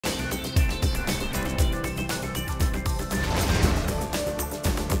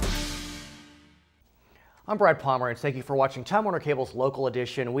I'm Brad Pomerance. Thank you for watching Time Warner Cable's Local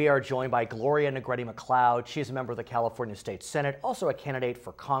Edition. We are joined by Gloria Negrete-McLeod. She is a member of the California State Senate, also a candidate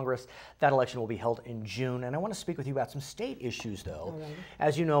for Congress. That election will be held in June. And I want to speak with you about some state issues, though. Right.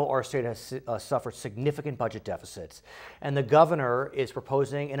 As you know, our state has suffered significant budget deficits. And the governor is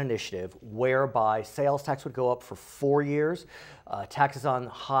proposing an initiative whereby sales tax would go up for 4 years. Taxes on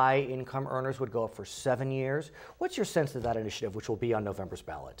high income earners would go up for 7 years. What's your sense of that initiative, which will be on November's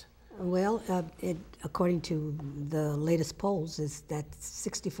ballot? Well, according to the latest polls, is that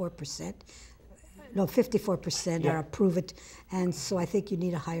 64%, no, 54% are approve it, and so I think you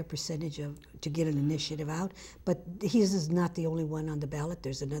need a higher percentage to get an initiative out. But his is not the only one on the ballot.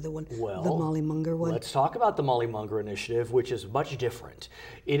 There's another one, well, the Molly Munger one. Let's talk about the Molly Munger initiative, which is much different.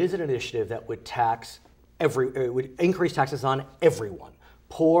 It is an initiative that would would increase taxes on everyone.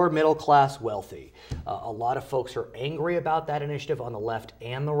 Poor, middle class, wealthy. A lot of folks are angry about that initiative on the left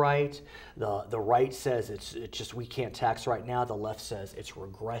and the right. The right says it's just we can't tax right now. The left says it's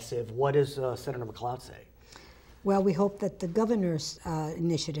regressive. What does Senator McLeod say? Well, we hope that the governor's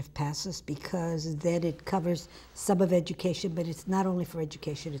initiative passes, because then it covers some of education, but it's not only for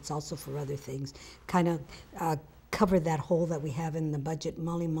education, it's also for other things. Kind of cover that hole that we have in the budget.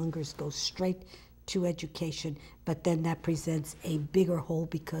 Molly Munger's goes straight to education, but then that presents a bigger hole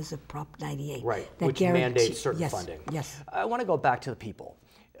because of Prop 98. Right, which mandates certain funding. Yes. I want to go back to the people.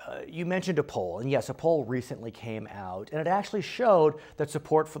 You mentioned a poll, and yes, a poll recently came out, and it actually showed that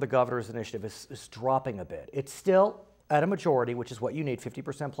support for the governor's initiative is dropping a bit. It's still at a majority, which is what you need,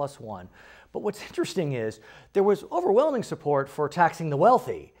 50% plus one. But what's interesting is there was overwhelming support for taxing the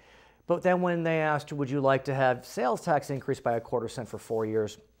wealthy. But then when they asked, would you like to have sales tax increased by 1/4 cent for 4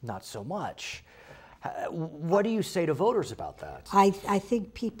 years? Not so much. What do you say to voters about that? I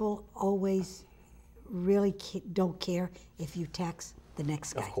think people always really don't care if you tax the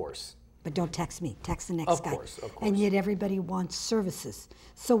next guy. Of course. But don't tax me, tax the next guy. Of course. And yet everybody wants services.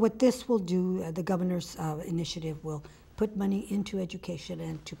 So what this will do, the governor's initiative will put money into education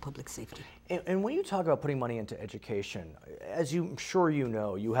and to public safety. And when you talk about putting money into education, as I'm sure you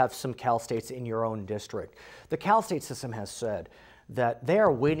know, you have some Cal States in your own district. The Cal State system has said that they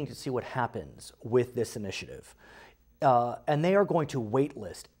are waiting to see what happens with this initiative. And they are going to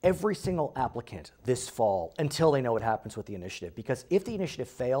waitlist every single applicant this fall until they know what happens with the initiative. Because if the initiative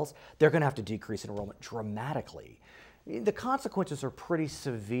fails, they're going to have to decrease enrollment dramatically. The consequences are pretty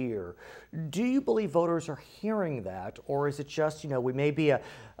severe. Do you believe voters are hearing that? Or is it just, we may be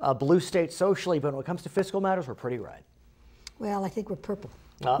a blue state socially, but when it comes to fiscal matters, we're pretty red? Well, I think we're purple.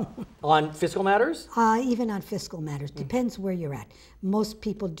 On fiscal matters? Even on fiscal matters. Depends where you're at. Most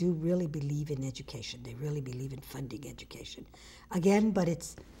people do really believe in education. They really believe in funding education. Again, but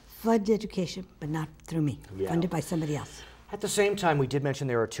it's fund education, but not through me. Yeah. Funded by somebody else. At the same time, we did mention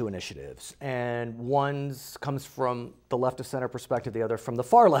there are two initiatives, and one comes from the left of center perspective, the other from the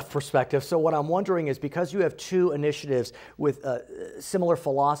far left perspective. So what I'm wondering is, because you have two initiatives with similar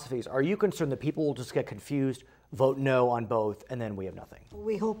philosophies, are you concerned that people will just get confused, vote no on both, and then we have nothing?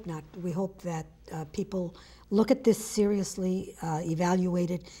 We hope not. We hope that people look at this seriously,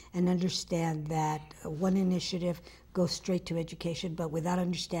 evaluate it, and understand that one initiative goes straight to education, but without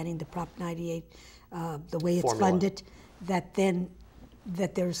understanding the Prop 98, the way it's funded, that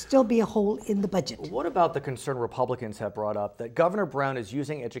there'll still be a hole in the budget. What about the concern Republicans have brought up that Governor Brown is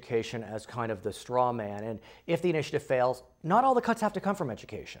using education as kind of the straw man, and if the initiative fails, not all the cuts have to come from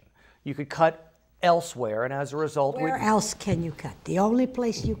education. You could cut elsewhere, and as a result... Where else can you cut? The only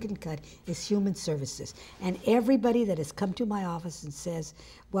place you can cut is human services. And everybody that has come to my office and says,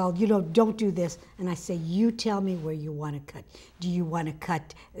 well, don't do this, and I say, you tell me where you want to cut. Do you want to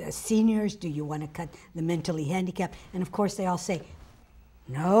cut seniors? Do you want to cut the mentally handicapped? And of course they all say,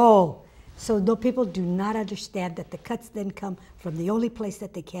 no. So people do not understand that the cuts then come from the only place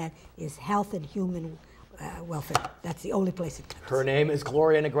that they can is health and human welfare. That's the only place it comes. Her name is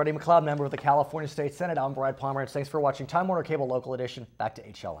Gloria Negrete-McLeod, member of the California State Senate. I'm Brad Pomerance. Thanks for watching Time Warner Cable Local Edition. Back to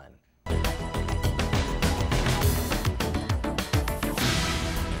HLN.